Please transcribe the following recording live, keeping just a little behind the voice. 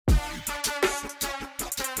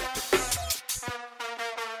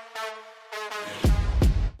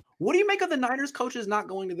What do you make of the Niners coaches not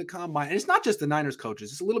going to the combine? And it's not just the Niners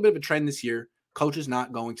coaches. It's a little bit of a trend this year. Coaches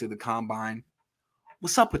not going to the combine.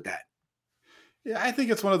 What's up with that? Yeah, I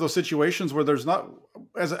think it's one of those situations where there's not,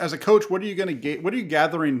 as a coach, what are you going to get? What are you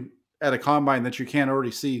gathering at a combine that you can't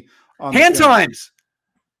already see on hand times?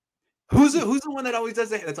 Who's the one that always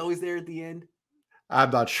does that? That's always there at the end.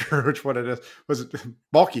 I'm not sure which one it is. Was it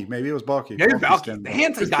Bulky? Maybe it was Bulky. Maybe Bulky. The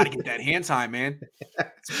hand time's got to get that hand time, man.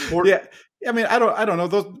 Yeah, I mean, I don't know.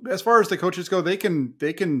 Those, as far as the coaches go, they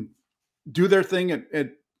can do their thing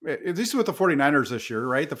at least with the 49ers this year,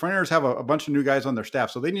 right? The 49ers have a bunch of new guys on their staff,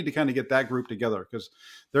 so they need to kind of get that group together because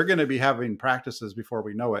they're going to be having practices before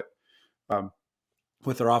we know it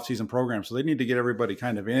with their offseason program. So they need to get everybody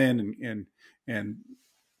kind of in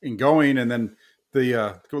and going, and then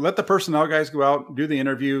let the personnel guys go out and do the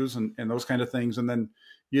interviews and those kind of things, and then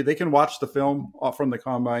they can watch the film from the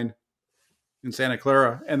combine in Santa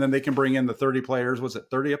Clara, and then they can bring in the 30 players. Was it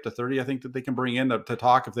 30 up to 30? I think that they can bring in to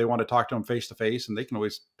talk if they want to talk to them face to face, and they can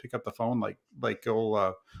always pick up the phone like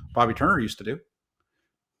old Bobby Turner used to do.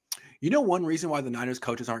 You know, one reason why the Niners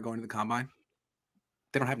coaches aren't going to the combine?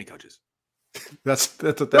 They don't have any coaches. That's who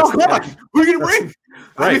are you going to bring?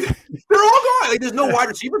 Right. I mean, they're all gone. Like, there's no wide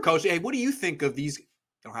receiver coach. Hey, what do you think of these? They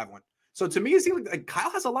don't have one. So to me, it seems like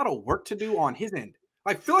Kyle has a lot of work to do on his end.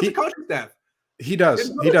 Like, fill out the coaching staff. He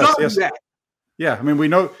does. He does. Yes. Yeah, I mean, we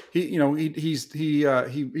know he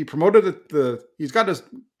promoted he's got his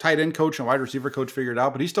tight end coach and wide receiver coach figured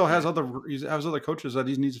out, but he still has other coaches that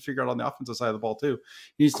he needs to figure out on the offensive side of the ball too.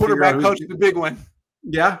 He needs quarterback coach is the big one.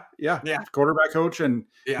 Yeah. Quarterback coach, and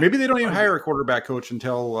maybe they don't even hire a quarterback coach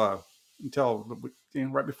until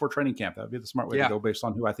right before training camp. That would be the smart way to go based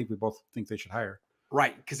on who I think we both think they should hire.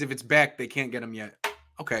 Right, because if it's Beck, they can't get him yet.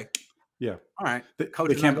 Okay. Yeah. All right.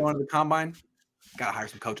 Coaches can't go to the combine. Got to hire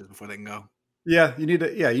some coaches before they can go. Yeah, you need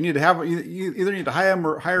to have you either need to hire them,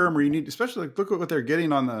 or you need, especially look at what they're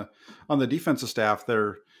getting on the defensive staff.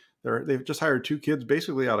 They've just hired 2 kids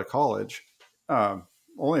basically out of college,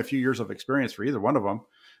 only a few years of experience for either one of them.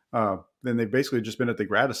 Then they've basically just been at the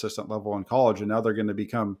grad assistant level in college, and now they're going to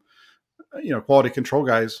become, quality control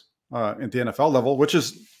guys at the NFL level, which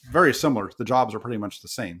is very similar. The jobs are pretty much the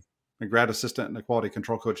same. A grad assistant and a quality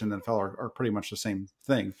control coach in the NFL are pretty much the same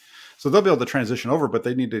thing. So they'll be able to transition over, but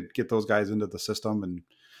they need to get those guys into the system,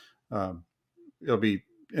 and it'll be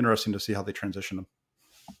interesting to see how they transition them.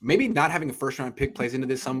 Maybe not having a first-round pick plays into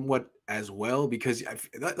this somewhat as well, because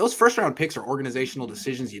those first-round picks are organizational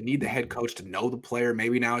decisions. You need the head coach to know the player.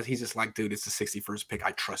 Maybe now he's just like, dude, it's the 61st pick. I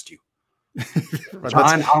trust you.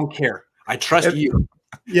 John, I don't care. I trust you.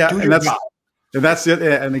 Yeah, that's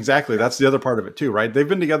the other part of it too, right? They've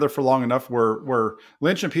been together for long enough where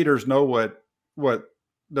Lynch and Peters know what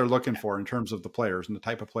they're looking for in terms of the players and the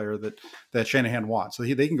type of player that Shanahan wants. So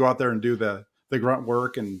they can go out there and do the grunt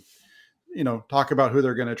work and talk about who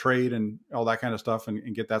they're going to trade and all that kind of stuff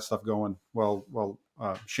and get that stuff going. Well,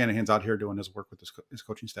 Shanahan's out here doing his work with his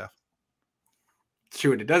coaching staff. It's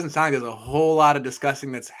true, and it doesn't sound like there's a whole lot of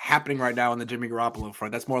discussing that's happening right now on the Jimmy Garoppolo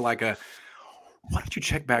front. That's more like why don't you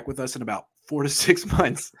check back with us in about 4 to 6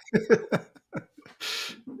 months?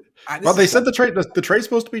 Well, they said the trade's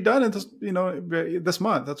supposed to be done in this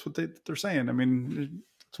month. That's what they're saying. I mean,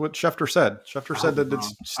 it's what Schefter said. Schefter said that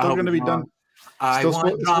it's still going to be done. I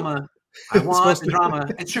want drama. I want the drama.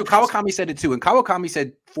 It's true. Kawakami said it too. And Kawakami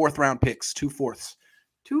said 4th round picks, 2/4.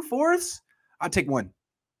 2/4? I'd take 1.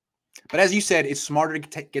 But as you said, it's smarter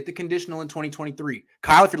to get the conditional in 2023.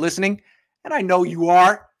 Kyle, if you're listening, and I know you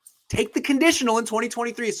are, take the conditional in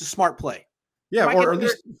 2023. It's a smart play. Yeah, or at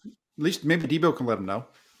least maybe Debo can let him know.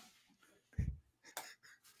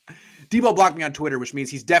 Debo blocked me on Twitter, which means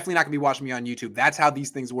he's definitely not going to be watching me on YouTube. That's how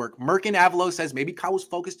these things work. Merkin Avalo says maybe Kyle was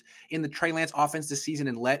focused in the Trey Lance offense this season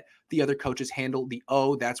and let the other coaches handle the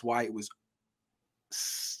O. That's why it was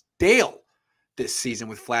stale this season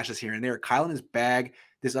with flashes here and there. Kyle in his bag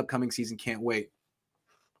this upcoming season. Can't wait.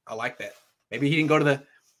 I like that. Maybe he didn't go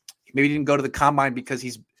to the combine because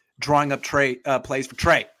he's drawing up plays for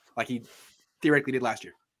Trey like he theoretically did last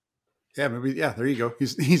year. Yeah, maybe. Yeah, there you go.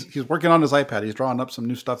 He's working on his iPad. He's drawing up some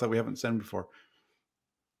new stuff that we haven't seen before.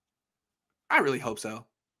 I really hope so.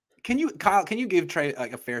 Kyle, can you give Trey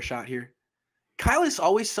like a fair shot here? Kyle is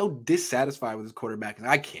always so dissatisfied with his quarterback, and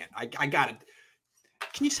I can't. I got it.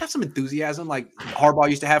 Can you just have some enthusiasm like Harbaugh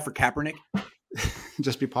used to have for Kaepernick?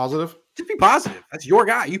 Just be positive. Just be positive. That's your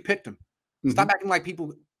guy. You picked him. Stop acting like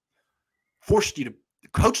people forced you to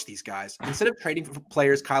coach these guys. Instead of trading for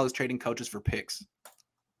players, Kyle is trading coaches for picks.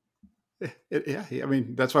 Yeah, I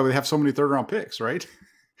mean, that's why we have so many 3rd-round picks, right?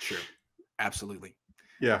 Sure. Absolutely.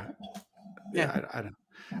 Yeah. I don't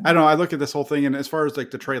know. I don't know. I look at this whole thing, and as far as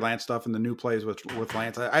like the Trey Lance stuff and the new plays with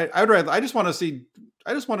Lance, I'd rather. I just want to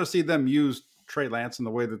see them use Trey Lance in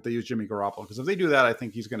the way that they use Jimmy Garoppolo. Because if they do that, I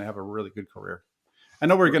think he's going to have a really good career. I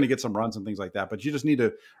know we're going to get some runs and things like that, but you just need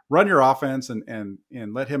to run your offense and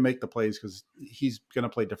let him make the plays because he's going to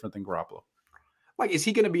play different than Garoppolo. Like, is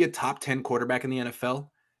he going to be a top 10 quarterback in the NFL?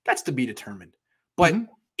 That's to be determined. But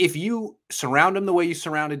if you surround him the way you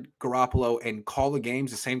surrounded Garoppolo and call the games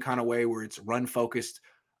the same kind of way where it's run focused,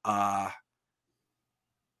 hard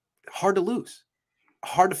to lose,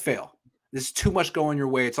 hard to fail. There's too much going your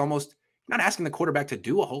way. It's almost not asking the quarterback to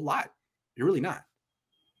do a whole lot. You're really not.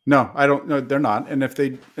 No, I don't know. They're not. And if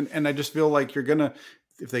they, and I just feel like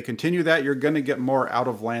if they continue that, you're going to get more out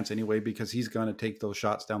of Lance anyway, because he's going to take those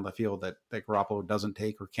shots down the field that Garoppolo doesn't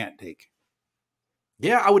take or can't take.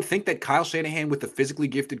 Yeah, I would think that Kyle Shanahan, with a physically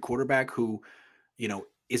gifted quarterback who,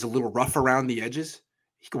 is a little rough around the edges,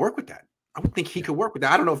 he could work with that. I would think he could work with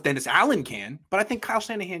that. I don't know if Dennis Allen can, but I think Kyle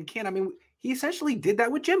Shanahan can. I mean, he essentially did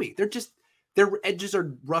that with Jimmy. Their edges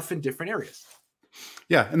are rough in different areas.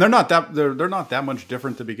 Yeah, and they're not that much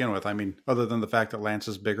different to begin with. I mean, other than the fact that Lance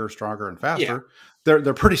is bigger, stronger, and faster,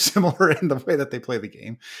 they're pretty similar in the way that they play the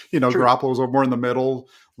game. Garoppolo's more in the middle,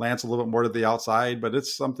 Lance a little bit more to the outside, but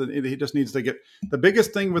it's something he just needs to get. The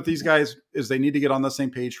biggest thing with these guys is they need to get on the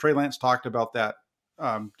same page. Trey Lance talked about that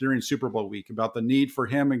during Super Bowl week, about the need for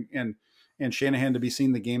him and Shanahan to be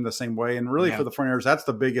seeing the game the same way. And really for the 49ers, that's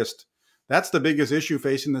the biggest issue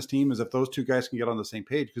facing this team, is if those two guys can get on the same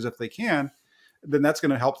page. Because if they can, then that's going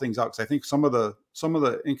to help things out. Because I think some of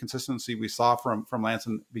the inconsistency we saw from Lance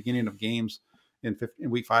in the beginning of games in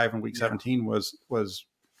week 5 and week 17 was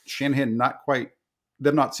Shanahan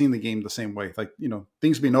them not seeing the game the same way. Like,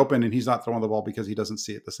 things being open and he's not throwing the ball because he doesn't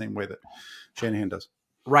see it the same way that Shanahan does.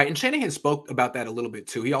 Right. And Shanahan spoke about that a little bit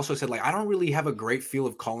too. He also said, I don't really have a great feel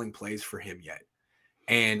of calling plays for him yet.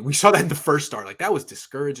 And we saw that in the first start. That was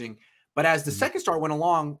discouraging. But as the second start went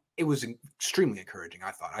along, it was extremely encouraging,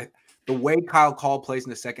 I thought. The way Kyle called plays in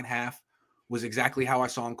the second half was exactly how I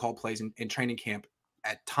saw him call plays in training camp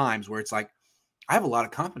at times, where it's like, I have a lot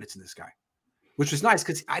of confidence in this guy, which was nice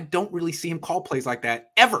because I don't really see him call plays like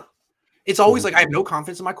that ever. It's always like, I have no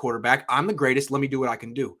confidence in my quarterback. I'm the greatest. Let me do what I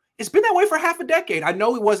can do. It's been that way for half a decade. I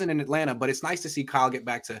know it wasn't in Atlanta, but it's nice to see Kyle get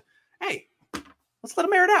back to, hey, let's let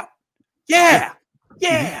him air it out. Yeah.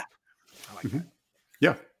 Yeah. I like that.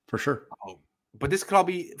 Yeah, for sure. But this could all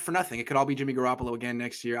be for nothing. It could all be Jimmy Garoppolo again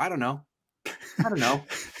next year. I don't know.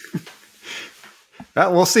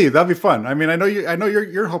 We'll see. That'll be fun. I mean, I know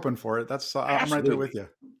you're hoping for it. I'm right there with you.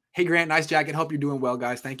 Hey, Grant, nice jacket. Hope you're doing well,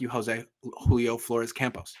 guys. Thank you, Jose Julio Flores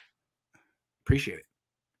Campos. Appreciate it.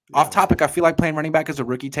 Yeah. Off topic, I feel like playing running back as a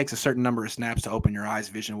rookie takes a certain number of snaps to open your eyes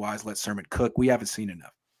vision-wise. Let Sermon cook. We haven't seen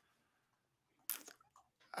enough.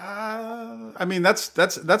 I mean, that's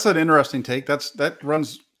an interesting take. That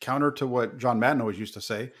runs counter to what John Madden always used to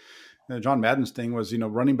say. John Madden's thing was,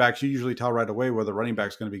 running backs, you usually tell right away whether the running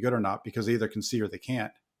back's going to be good or not, because they either can see or they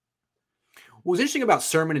can't. What was interesting about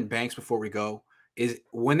Sermon and Banks, before we go, is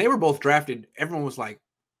when they were both drafted, everyone was like,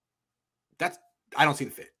 I don't see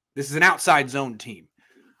the fit. This is an outside zone team.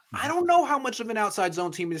 I don't know how much of an outside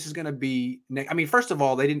zone team this is going to be. I mean, first of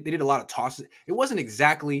all, they did a lot of tosses. It wasn't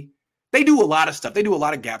exactly, they do a lot of stuff. They do a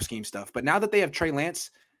lot of gap scheme stuff, but now that they have Trey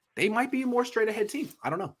Lance, they might be a more straight ahead team. I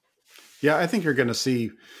don't know. Yeah, I think you're going to see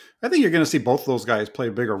both of those guys play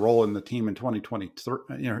a bigger role in the team in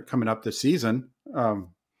 2023, coming up this season.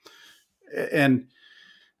 And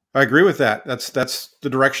I agree with that. That's the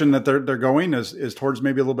direction that they're going is towards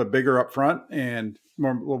maybe a little bit bigger up front and a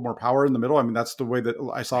little more power in the middle. I mean, that's the way that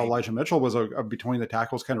I saw Elijah Mitchell was a between the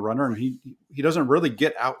tackles kind of runner, and he doesn't really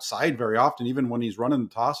get outside very often. Even when he's running the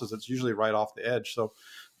tosses, it's usually right off the edge. So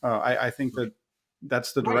I think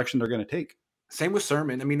that's the direction they're going to take. Same with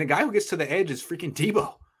Sermon. I mean, the guy who gets to the edge is freaking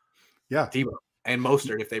Debo. Yeah. Debo and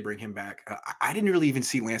Mostert if they bring him back. I didn't really even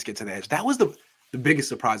see Lance get to the edge. That was the biggest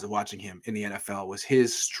surprise of watching him in the NFL, was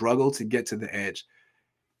his struggle to get to the edge.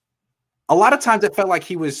 A lot of times it felt like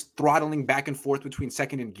he was throttling back and forth between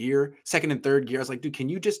second and third gear. I was like, dude, can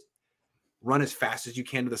you just run as fast as you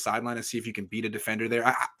can to the sideline and see if you can beat a defender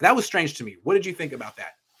there? That was strange to me. What did you think about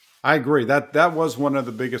that? I agree. That was one of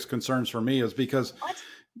the biggest concerns for me, is because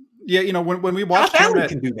when we watched him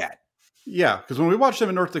can do that. Yeah, because when we watched him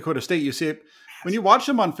in North Dakota State, you see it. When you watch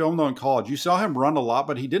him on film, though, in college, you saw him run a lot,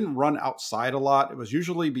 but he didn't run outside a lot. It was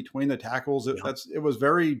usually between the tackles. It was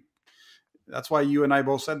very. That's why you and I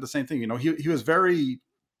both said the same thing. He was very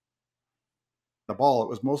the ball. It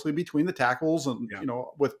was mostly between the tackles, and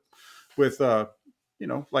with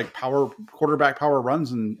like quarterback power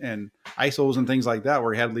runs and ISOs and things like that,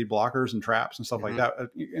 where he had lead blockers and traps and stuff like that,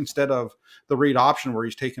 instead of the read option where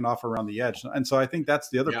he's taking off around the edge. And so I think that's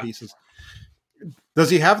the other piece is, does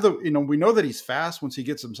he have we know that he's fast once he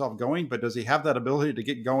gets himself going, but does he have that ability to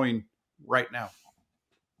get going right now?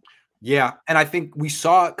 Yeah. And I think we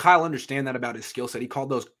saw Kyle understand that about his skill set. He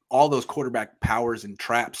called all those quarterback powers and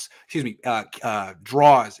traps,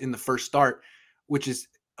 draws in the first start, which is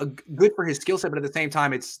good for his skill set, but at the same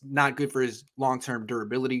time, it's not good for his long-term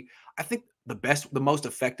durability. I think the most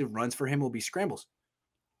effective runs for him will be scrambles.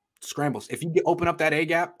 If you open up that A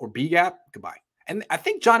gap or B gap, goodbye. And I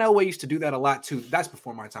think John Elway used to do that a lot too. That's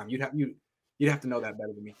before my time. You'd have to know that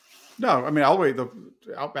better than me. No, I mean Elway.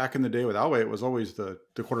 Out back in the day with Elway, it was always the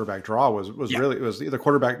quarterback draw was really, it was either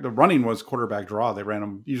quarterback. The running was quarterback draw. They ran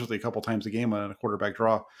them usually a couple times a game on a quarterback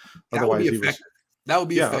draw. Otherwise, that would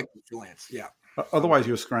be effective for Lance. Yeah. Otherwise,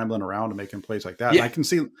 he was scrambling around and making plays like that. Yeah.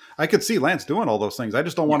 And I could see Lance doing all those things. I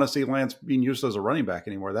just don't want to see Lance being used as a running back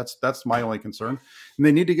anymore. That's my only concern. And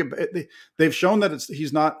they need to they've shown that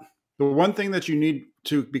he's not the one thing that you need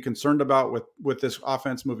to be concerned about with this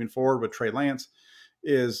offense moving forward with Trey Lance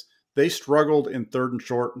is they struggled in 3rd and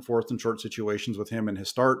short and 4th and short situations with him in his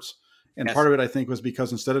starts. And part of it, I think, was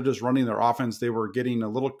because instead of just running their offense, they were getting a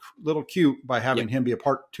little cute by having him be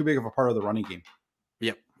too big of a part of the running game.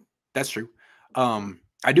 Yep, that's true.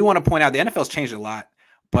 I do want to point out the NFL's changed a lot,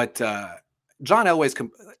 but John Elway's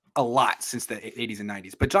a lot since the 80s and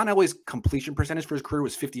 90s. But John Elway's completion percentage for his career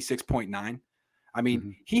was 56.9. I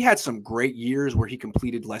mean, he had some great years where he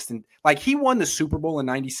completed less than, like, he won the Super Bowl in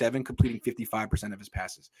 97, completing 55% of his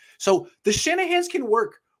passes. So the Shanahans can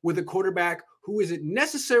work with a quarterback who isn't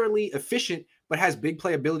necessarily efficient, but has big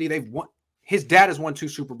playability. His dad has won 2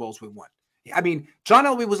 Super Bowls with one. I mean, John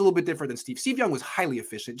Elway was a little bit different than Steve. Steve Young was highly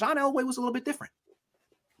efficient. John Elway was a little bit different.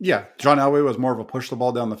 Yeah. John Elway was more of a push the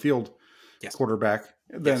ball down the field quarterback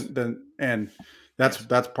and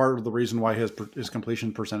that's part of the reason why his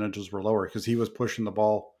completion percentages were lower, because he was pushing the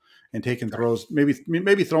ball and taking throws,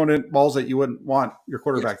 maybe throwing in balls that you wouldn't want your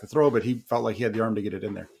quarterback to throw, but he felt like he had the arm to get it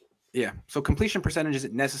in there. Yeah. So completion percentage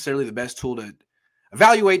isn't necessarily the best tool to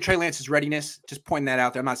evaluate Trey Lance's readiness. Just pointing that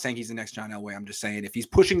out there. I'm not saying he's the next John Elway. I'm just saying if he's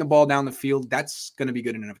pushing the ball down the field, that's going to be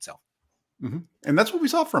good in and of itself. And that's what we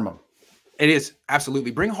saw from him. It is,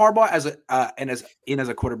 absolutely. Bring Harbaugh as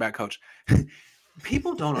a quarterback coach.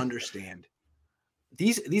 People don't understand.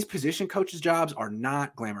 These position coaches' jobs are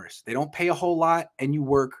not glamorous. They don't pay a whole lot, and you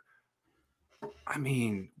work, I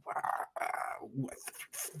mean,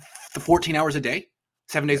 14 hours a day,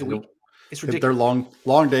 7 days a week. It's ridiculous. They're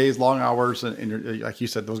long days, long hours, and like you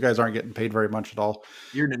said, those guys aren't getting paid very much at all.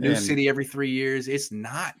 You're in a new city every 3 years. It's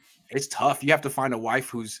tough. You have to find a wife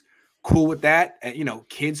who's cool with that, and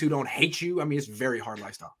kids who don't hate you. I mean, it's very hard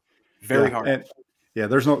lifestyle. Very hard. And,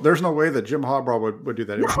 there's no way that Jim Harbaugh would do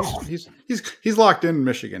that. No. He's locked in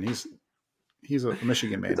Michigan. He's a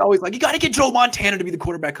Michigan man. It's always like, you got to get Joe Montana to be the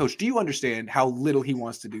quarterback coach. Do you understand how little he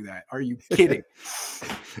wants to do that? Are you kidding?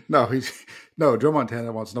 No, Joe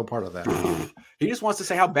Montana wants no part of that. He just wants to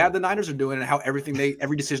say how bad the Niners are doing and how every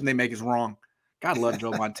decision they make is wrong. God love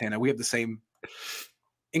Joe Montana. We have the same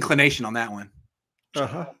inclination on that one.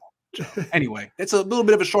 Anyway, it's a little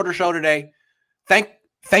bit of a shorter show today. Thank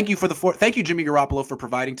you thank you, Jimmy Garoppolo, for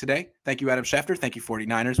providing today. Thank you, Adam Schefter. Thank you,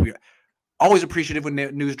 49ers. We are always appreciative when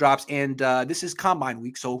news drops. And this is Combine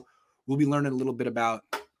Week, so we'll be learning a little bit about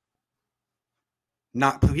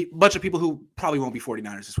a bunch of people who probably won't be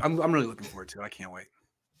 49ers. I'm really looking forward to it. I can't wait.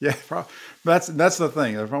 Yeah, that's the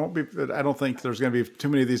thing. I don't think there's going to be too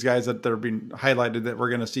many of these guys that are being highlighted that we're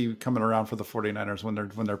going to see coming around for the 49ers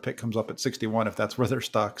when their pick comes up at 61, if that's where they're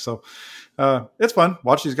stuck. So it's fun.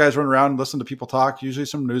 Watch these guys run around, listen to people talk, usually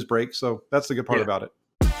some news breaks. So that's the good part about it.